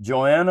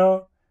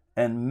 Joanna,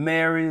 and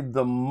Mary,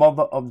 the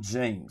mother of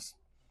James,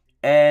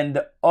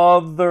 and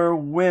other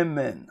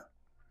women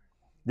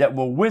that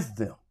were with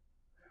them,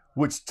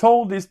 which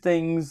told these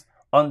things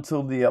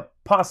unto the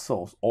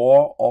apostles,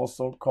 or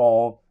also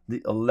called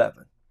the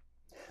 11.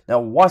 Now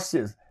watch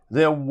this.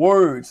 Their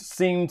words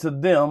seemed to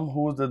them,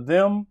 who was to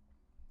them?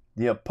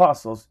 The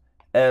apostles,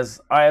 as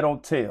idle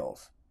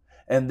tales,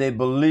 and they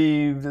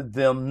believed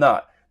them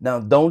not. Now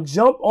don't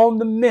jump on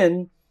the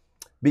men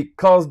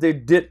because they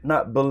did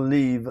not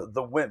believe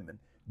the women.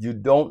 You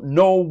don't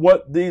know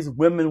what these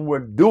women were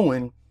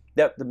doing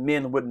that the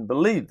men wouldn't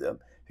believe them,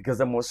 because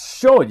I'm going to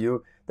show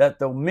you that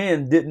the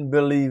men didn't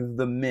believe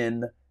the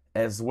men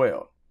as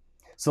well.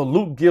 So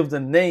Luke gives the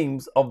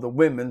names of the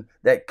women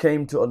that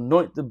came to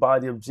anoint the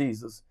body of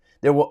Jesus.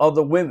 There were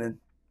other women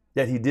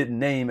that he didn't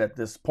name at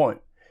this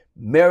point.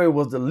 Mary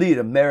was the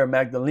leader, Mary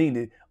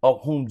Magdalene,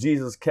 of whom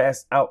Jesus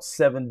cast out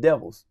 7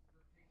 devils.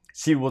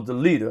 She was the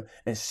leader,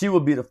 and she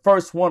would be the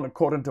first one,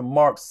 according to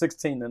Mark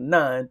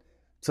 16:9,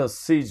 to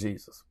see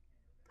Jesus.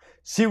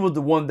 She was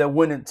the one that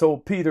went and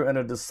told Peter and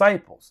the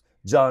disciples,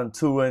 John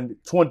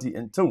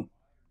 2:20.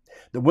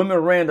 The women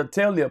ran to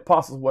tell the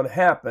apostles what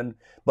happened,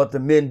 but the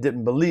men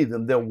didn't believe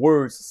them. Their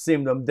words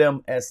seemed to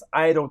them as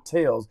idle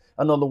tales.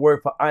 Another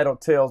word for idle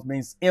tales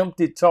means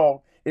empty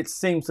talk. It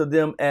seems to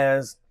them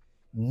as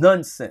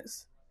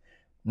nonsense.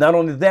 Not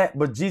only that,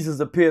 but Jesus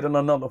appeared in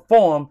another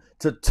form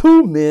to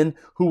 2 men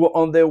who were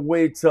on their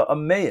way to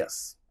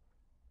Emmaus,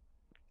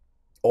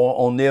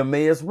 or on the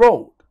Emmaus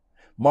road.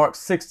 Mark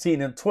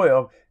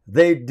 16:12,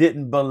 they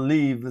didn't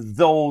believe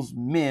those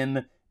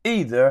men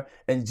either,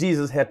 and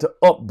Jesus had to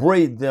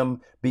upbraid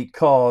them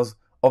because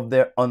of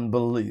their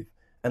unbelief.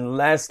 And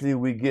lastly,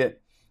 we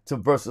get to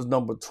verses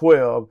number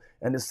 12,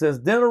 and it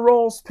says, Then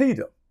arose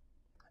Peter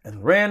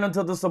and ran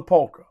unto the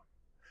sepulchre,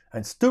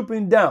 and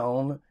stooping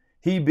down,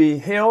 he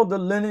beheld the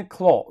linen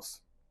cloths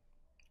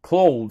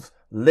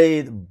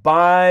laid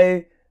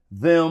by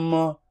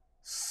themselves.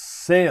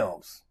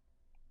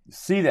 You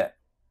see that?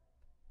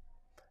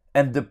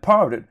 And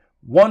departed,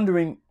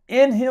 wondering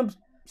in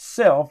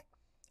himself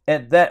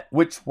at that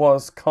which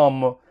was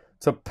come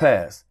to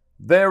pass.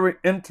 Very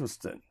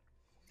interesting.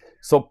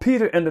 So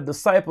Peter and the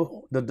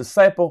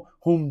disciple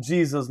whom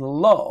Jesus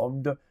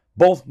loved,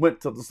 both went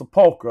to the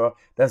sepulchre.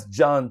 That's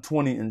John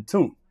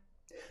 20:2.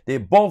 They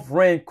both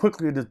ran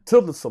quickly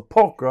to the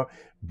sepulchre,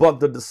 but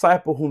the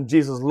disciple whom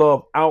Jesus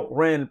loved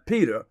outran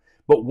Peter.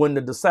 But when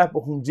the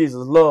disciple whom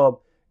Jesus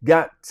loved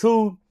got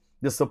to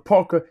the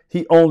sepulchre,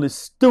 he only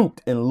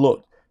stooped and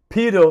looked.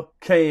 Peter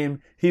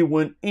came, he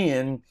went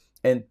in,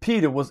 and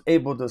Peter was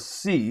able to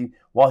see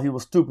while he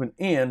was stooping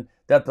in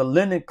that the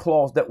linen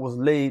cloths that was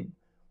laid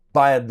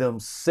by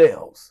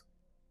themselves,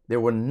 they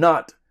were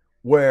not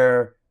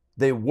where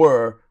they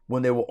were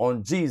when they were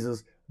on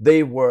Jesus.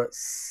 They were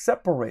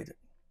separated.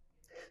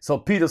 So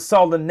Peter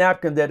saw the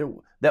napkin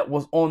that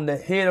was on the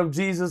head of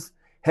Jesus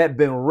had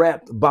been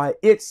wrapped by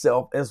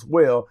itself as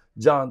well,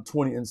 John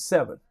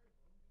 20:7.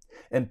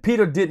 And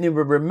Peter didn't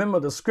even remember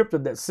the scripture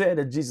that said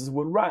that Jesus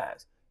would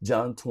rise,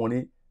 John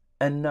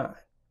 20:9.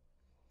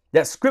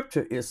 That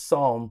scripture is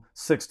Psalm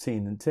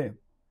 16:10.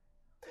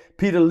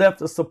 Peter left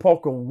the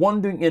sepulchre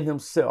wondering in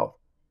himself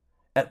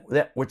at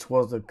that which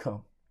was to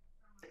come.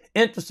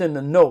 Interesting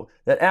to note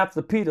that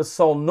after Peter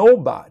saw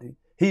nobody,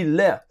 he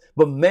left.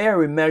 But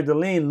Mary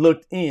Magdalene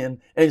looked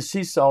in and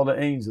she saw the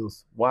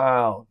angels.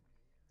 Wow.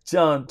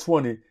 John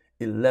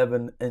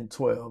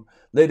 20:11-12.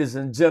 Ladies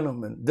and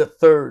gentlemen, the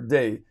third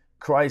day,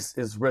 Christ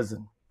is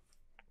risen.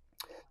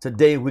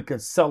 Today we can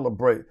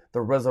celebrate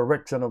the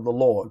resurrection of the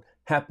Lord.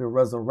 Happy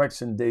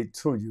Resurrection Day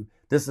to you.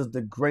 This is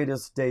the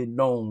greatest day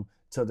known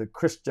to the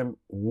Christian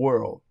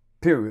world,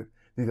 period.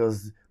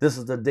 Because this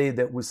is the day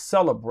that we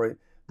celebrate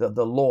that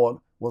the Lord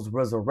was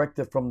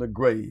resurrected from the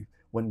grave.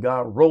 When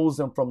God rose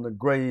him from the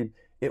grave,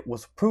 it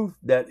was proof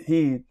that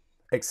he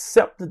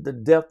accepted the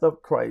death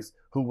of Christ,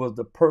 who was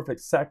the perfect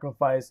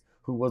sacrifice,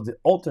 who was the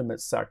ultimate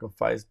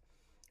sacrifice,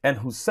 and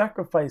who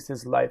sacrificed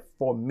his life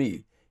for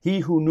me. He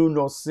who knew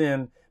no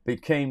sin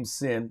became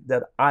sin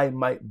that I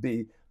might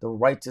be the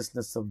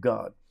righteousness of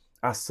God.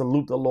 I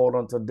salute the Lord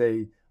on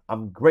today.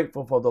 I'm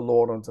grateful for the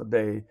Lord on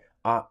today.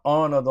 I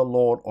honor the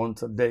Lord on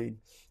today.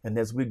 And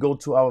as we go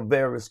to our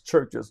various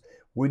churches,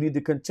 we need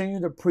to continue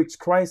to preach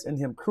Christ and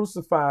him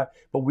crucified,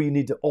 but we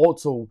need to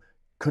also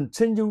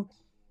continue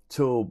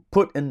to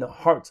put in the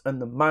hearts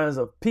and the minds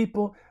of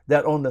people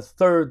that on the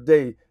third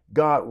day,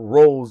 God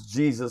rose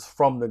Jesus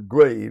from the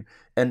grave,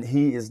 and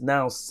he is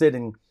now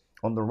sitting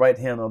on the right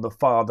hand of the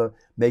Father,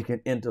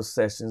 making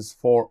intercessions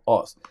for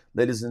us.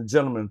 Ladies and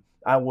gentlemen,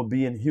 I will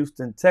be in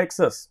Houston,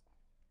 Texas,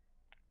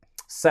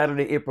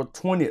 Saturday, April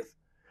 20th.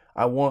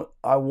 I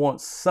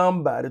want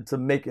somebody to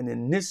make an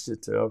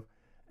initiative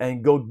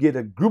and go get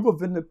a group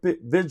of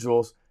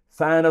individuals,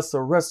 find us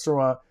a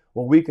restaurant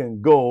where we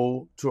can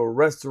go to a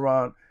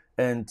restaurant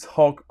and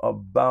talk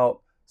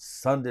about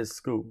Sunday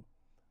school.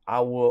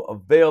 I will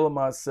avail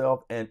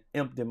myself and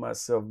empty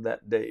myself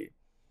that day.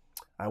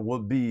 I will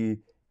be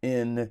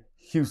in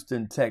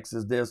Houston,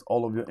 Texas. There's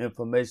all of your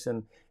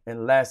information.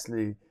 And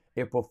lastly,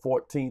 April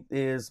 14th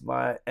is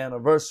my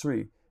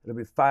anniversary. It'll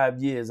be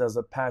 5 years as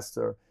a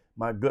pastor.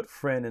 My good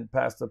friend and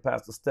Pastor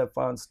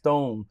Stefan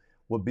Stone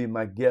will be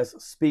my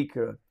guest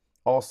speaker.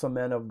 Awesome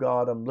man of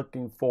God. I'm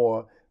looking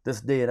for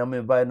this day, and I'm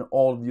inviting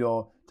all of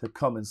y'all to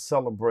come and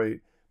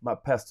celebrate my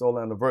pastoral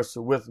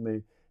anniversary with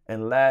me.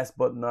 And last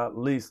but not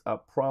least, I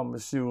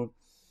promise you,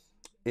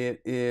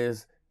 it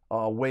is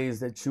ways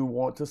that you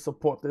want to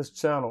support this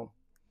channel.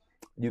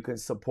 You can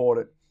support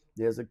it.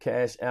 There's a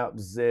CashApp,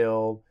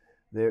 Zelle.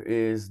 There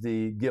is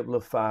the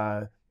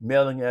Givelify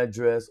mailing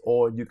address,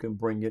 or you can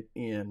bring it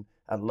in.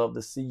 I'd love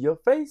to see your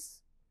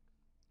face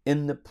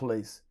in the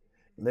place.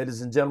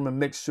 Ladies and gentlemen,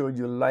 make sure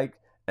you like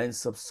and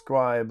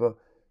subscribe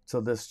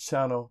to this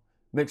channel.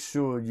 Make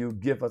sure you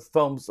give a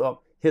thumbs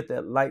up, hit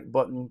that like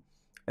button,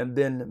 and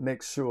then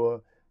make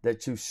sure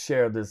that you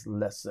share this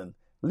lesson.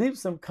 Leave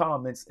some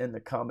comments in the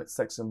comment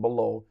section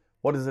below.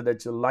 What is it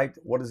that you liked?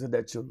 What is it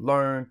that you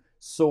learned?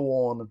 So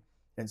on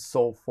and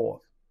so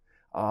forth.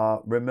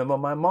 Remember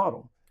my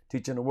motto,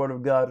 teaching the word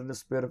of God in the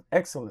spirit of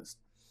excellence.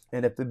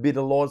 And if it be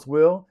the Lord's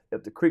will,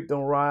 if the creek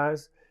don't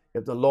rise,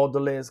 if the Lord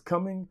delay is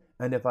coming,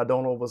 and if I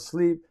don't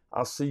oversleep,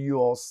 I'll see you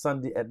all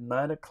Sunday at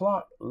 9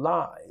 o'clock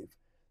live,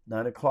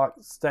 9 o'clock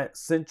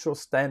Central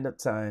Standard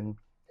Time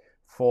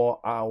for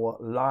our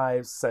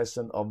live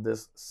session of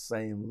this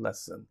same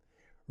lesson.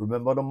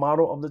 Remember the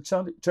motto of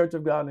the Church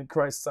of God in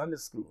Christ Sunday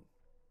School.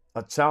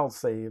 A child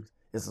saved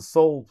is a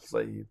soul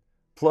saved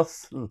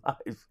plus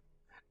life.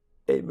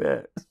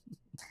 Amen.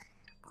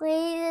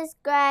 Please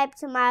subscribe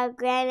to my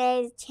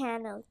granddad's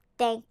channel.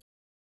 Thank you.